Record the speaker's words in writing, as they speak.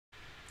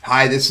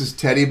Hi, this is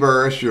Teddy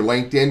Burrish, your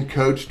LinkedIn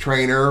coach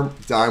trainer.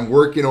 I'm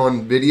working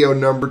on video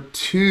number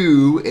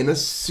 2 in a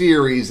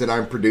series that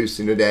I'm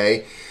producing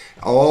today,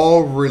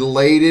 all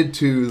related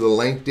to the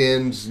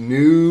LinkedIn's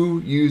new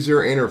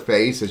user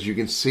interface. As you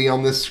can see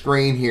on this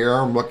screen here,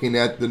 I'm looking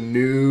at the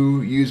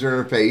new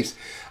user interface.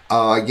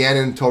 Again,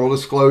 in total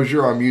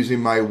disclosure, I'm using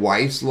my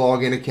wife's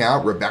login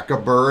account, Rebecca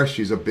Burrish.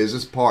 She's a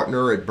business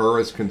partner at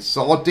Burrish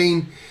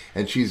Consulting,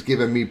 and she's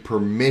given me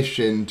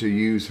permission to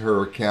use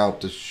her account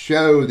to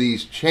show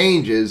these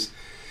changes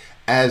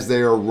as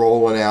they are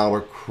rolling out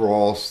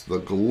across the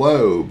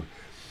globe.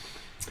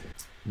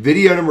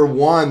 Video number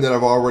 1 that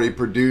I've already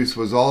produced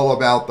was all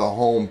about the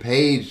home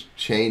page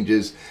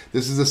changes.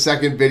 This is the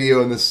second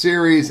video in the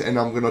series, and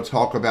I'm going to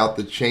talk about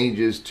the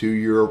changes to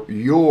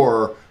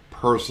your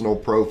personal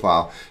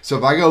profile. So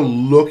if I go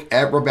look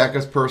at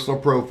Rebecca's personal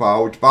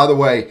profile, which by the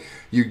way,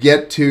 you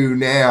get to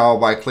now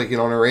by clicking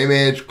on her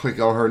image, click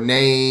on her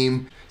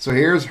name. So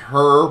here's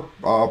her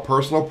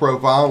personal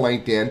profile on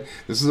LinkedIn.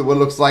 This is what it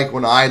looks like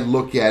when I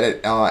look at it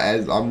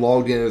as I'm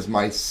logged in as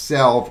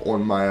myself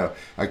on my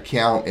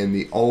account in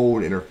the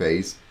old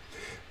interface.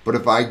 But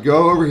if I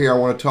go over here, I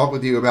want to talk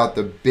with you about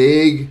the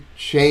big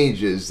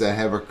changes that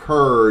have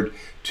occurred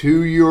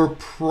to your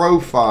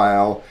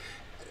profile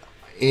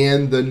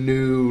in the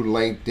new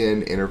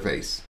LinkedIn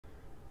interface.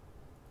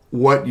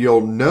 What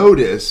you'll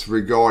notice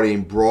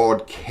regarding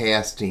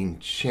broadcasting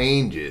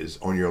changes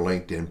on your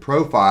LinkedIn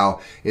profile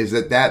is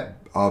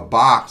that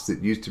box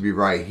that used to be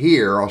right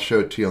here, I'll show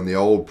it to you on the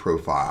old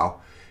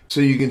profile. So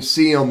you can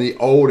see on the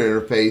old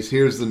interface,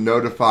 here's the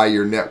notify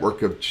your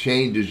network of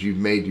changes you've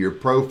made to your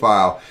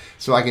profile.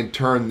 So I can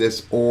turn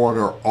this on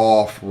or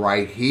off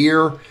right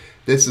here.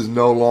 This is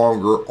no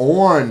longer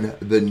on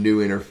the new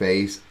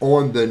interface.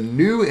 On the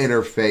new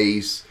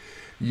interface,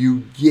 you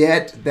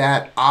get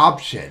that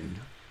option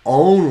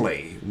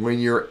only when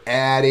you're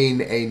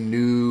adding a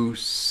new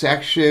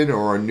section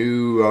or a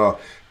new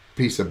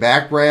piece of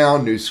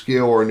background, new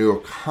skill, or new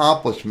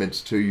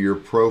accomplishments to your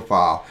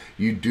profile.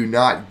 You do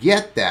not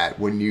get that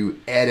when you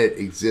edit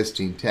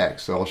existing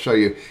text. So I'll show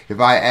you, if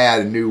I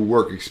add a new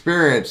work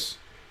experience,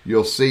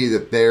 you'll see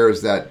that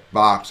there's that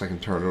box. I can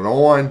turn it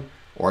on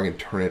or I can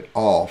turn it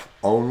off.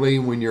 Only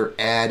when you're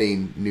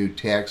adding new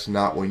text,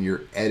 not when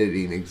you're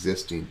editing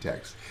existing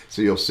text.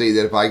 So you'll see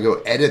that if I go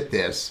edit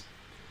this,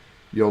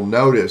 you'll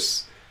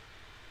notice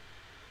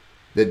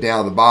that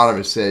down at the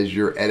bottom it says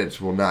your edits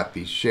will not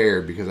be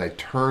shared because I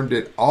turned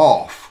it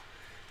off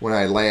when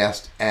I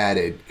last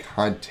added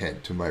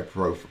content to my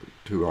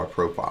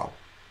profile.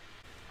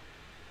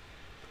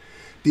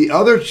 The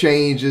other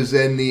change is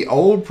in the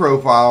old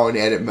profile in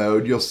edit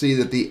mode. You'll see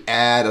that the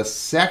add a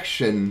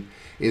section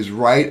is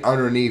right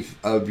underneath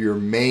of your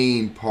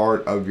main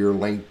part of your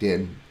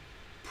LinkedIn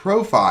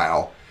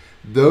profile.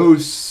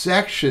 Those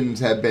sections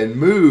have been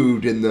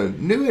moved in the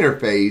new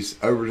interface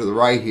over to the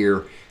right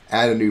here,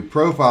 add a new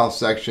profile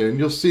section, and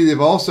you'll see they've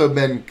also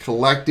been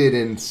collected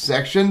in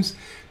sections.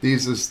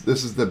 This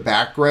is the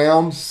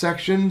background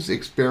sections,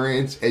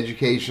 experience,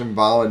 education,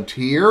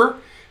 volunteer.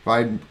 If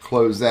I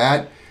close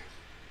that,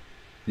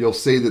 you'll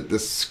see that the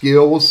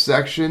skills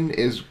section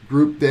is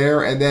grouped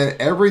there, and then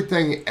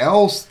everything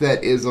else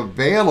that is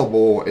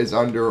available is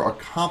under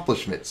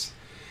accomplishments.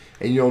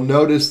 And you'll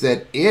notice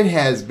that it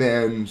has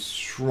been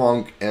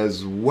shrunk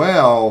as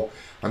well.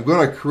 I'm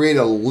going to create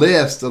a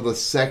list of the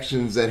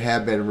sections that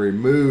have been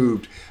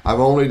removed. I've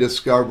only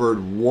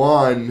discovered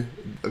one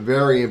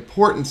very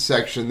important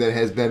section that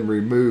has been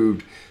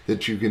removed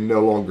that you can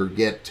no longer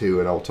get to,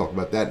 and I'll talk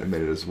about that in a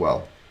minute as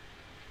well.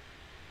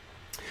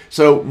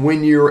 So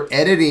when you're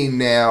editing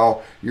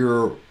now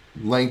your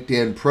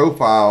LinkedIn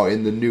profile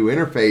in the new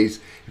interface,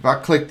 if I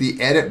click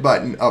the edit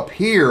button up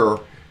here,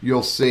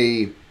 you'll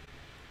see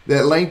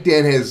that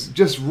LinkedIn has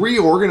just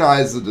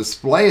reorganized the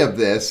display of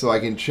this, so I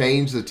can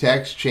change the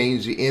text,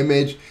 change the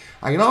image.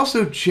 I can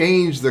also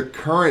change the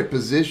current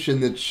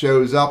position that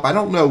shows up. I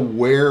don't know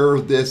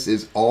where this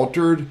is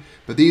altered,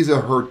 but these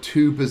are her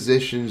 2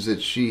 positions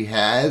that she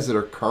has that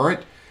are current.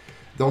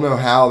 Don't know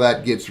how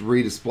that gets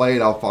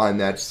redisplayed. I'll find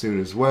that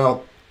soon as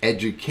well.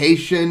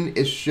 Education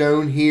is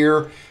shown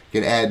here.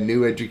 You can add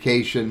new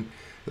education.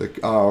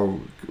 The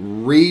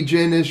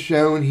region is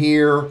shown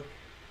here.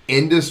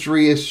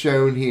 Industry is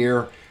shown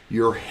here.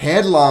 Your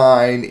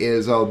headline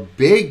is a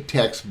big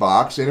text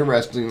box.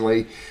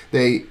 Interestingly,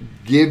 they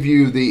give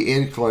you the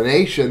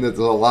inclination that there's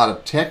a lot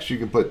of text you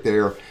can put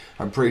there.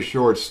 I'm pretty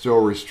sure it's still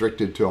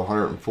restricted to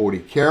 140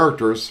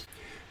 characters.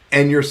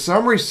 And your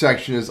summary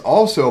section is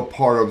also a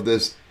part of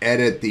this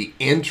edit, the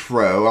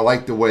intro. I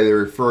like the way they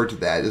refer to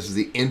that. This is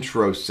the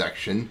intro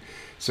section.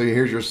 So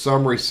here's your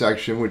summary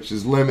section, which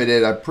is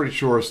limited, I'm pretty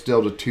sure,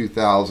 still to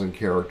 2,000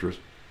 characters.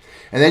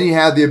 And then you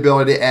have the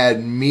ability to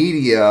add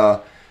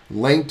media,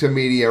 link to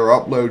media or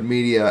upload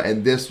media,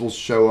 and this will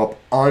show up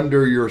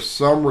under your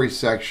summary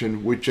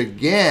section, which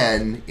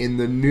again in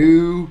the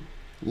new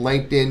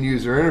LinkedIn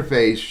user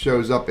interface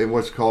shows up in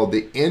what's called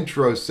the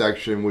intro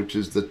section, which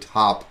is the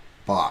top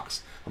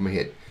box. I'm going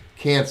to hit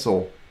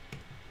cancel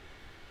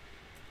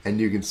And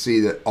you can see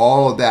that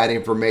all of that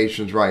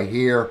information is right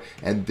here.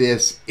 And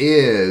this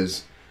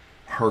is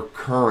her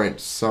current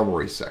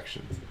summary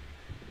section.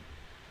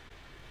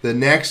 The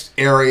next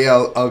area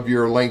of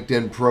your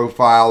LinkedIn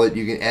profile that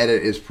you can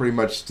edit is pretty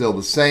much still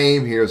the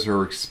same. Here's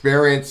her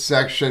experience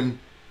section.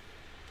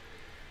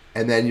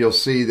 And then you'll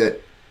see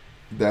that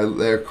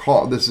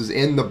this is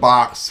in the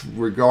box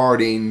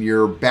regarding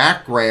your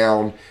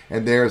background,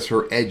 and there's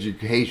her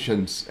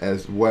education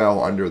as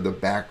well under the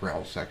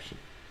background section.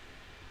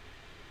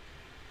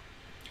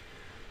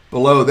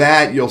 Below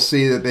that, you'll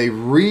see that they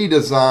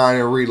redesigned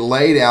or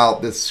relaid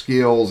out the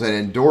skills and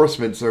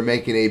endorsements. They're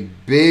making a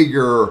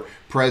bigger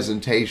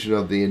presentation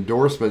of the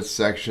endorsements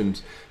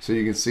sections, so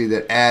you can see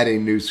that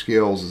adding new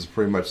skills is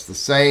pretty much the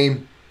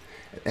same.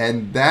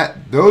 And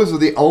those are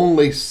the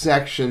only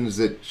sections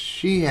that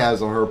she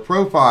has on her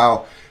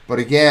profile. But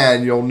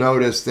again, you'll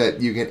notice that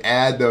you can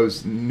add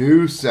those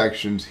new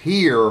sections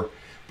here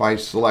by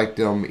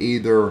selecting them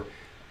either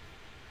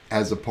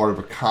as a part of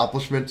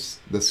accomplishments,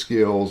 the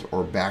skills,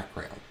 or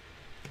background.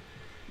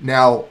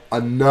 Now,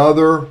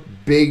 another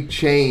big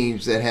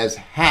change that has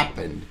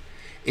happened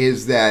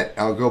is that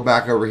I'll go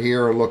back over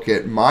here and look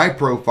at my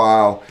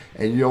profile,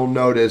 and you'll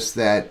notice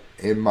that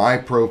in my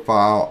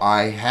profile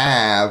I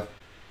have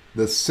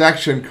the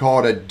section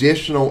called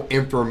additional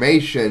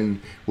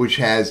information, which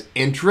has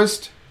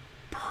interest,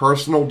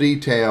 personal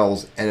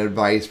details, and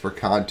advice for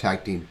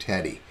contacting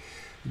Teddy.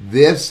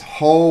 This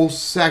whole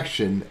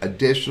section,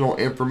 additional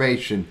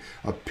information,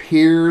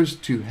 appears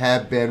to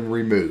have been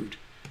removed.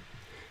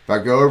 If I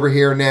go over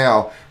here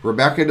now,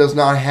 Rebecca does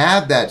not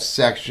have that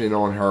section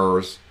on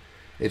hers.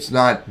 It's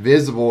not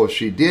visible if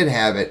she did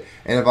have it.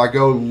 And if I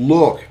go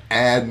look,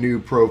 add new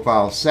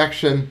profile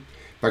section,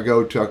 if I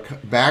go to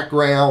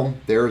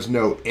background, there's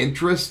no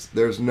interest.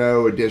 There's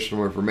no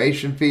additional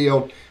information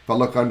field. If I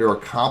look under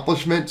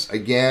accomplishments,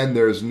 again,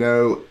 there's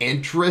no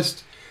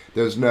interest.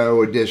 There's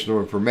no additional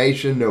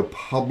information, no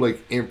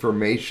public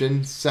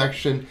information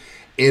section.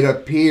 It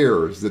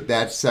appears that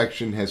that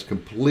section has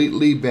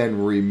completely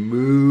been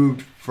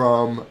removed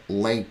from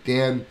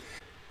LinkedIn.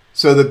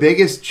 So the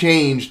biggest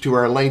change to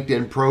our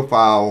LinkedIn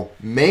profile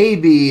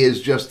maybe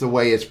is just the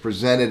way it's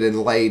presented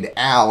and laid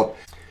out.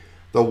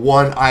 The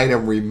one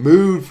item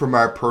removed from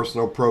our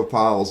personal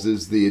profiles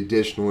is the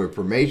additional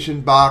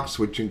information box,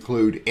 which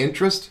include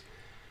interest,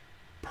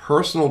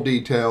 personal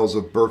details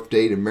of birth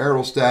date and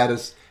marital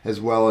status, as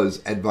well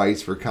as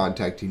advice for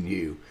contacting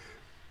you.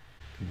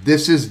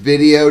 This is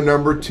video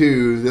number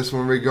 2, this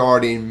one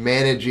regarding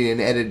managing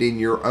and editing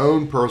your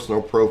own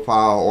personal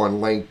profile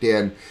on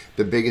LinkedIn.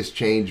 The biggest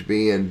change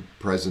being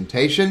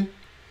presentation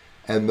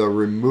and the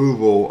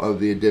removal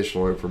of the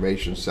additional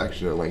information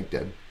section of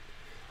LinkedIn.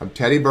 I'm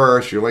Teddy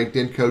Burris, your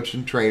LinkedIn coach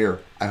and trainer.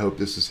 I hope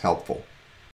this is helpful.